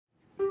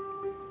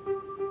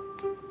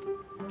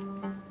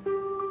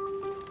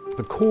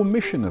The core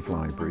mission of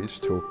libraries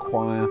to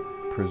acquire,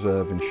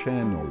 preserve and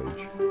share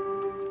knowledge,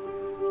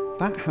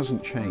 that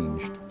hasn't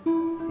changed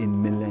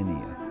in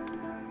millennia.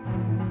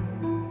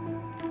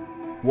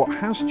 What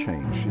has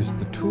changed is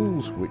the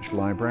tools which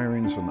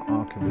librarians and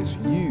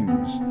archivists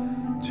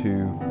use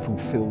to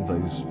fulfill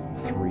those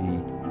three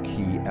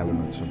key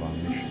elements of our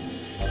mission.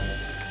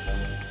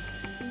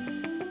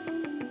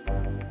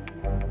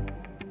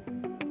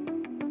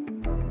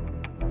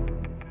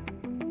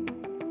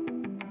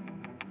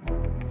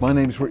 My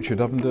name is Richard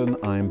Ovenden.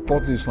 I'm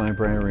Bodleian's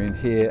librarian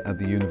here at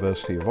the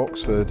University of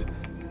Oxford.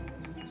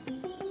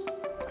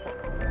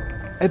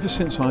 Ever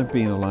since I've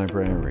been a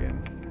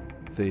librarian,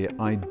 the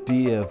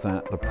idea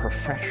that the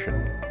profession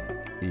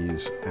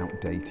is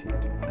outdated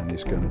and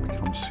is going to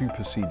become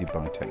superseded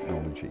by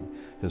technology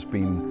has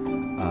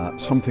been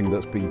something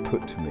that's been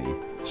put to me.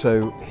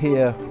 So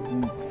here,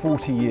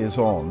 40 years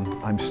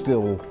on, I'm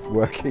still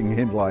working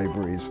in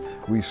libraries.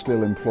 We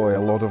still employ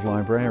a lot of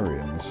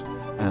librarians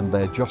and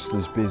they're just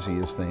as busy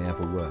as they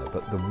ever were.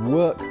 But the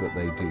work that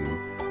they do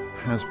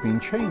has been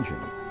changing.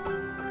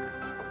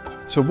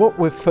 So what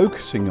we're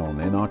focusing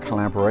on in our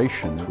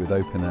collaborations with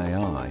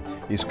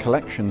OpenAI is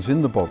collections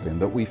in the Bodleian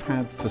that we've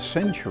had for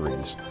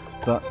centuries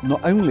that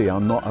not only are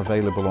not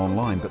available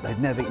online, but they've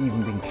never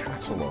even been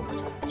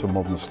catalogued to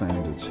modern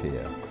standards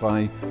here.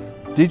 By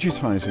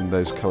digitising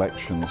those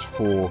collections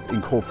for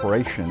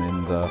incorporation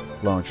in the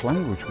large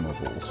language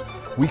models,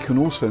 we can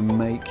also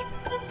make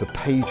the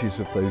pages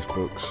of those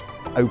books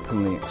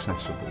openly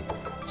accessible,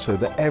 so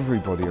that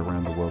everybody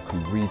around the world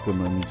can read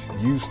them and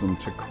use them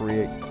to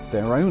create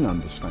their own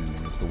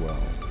understanding of the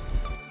world.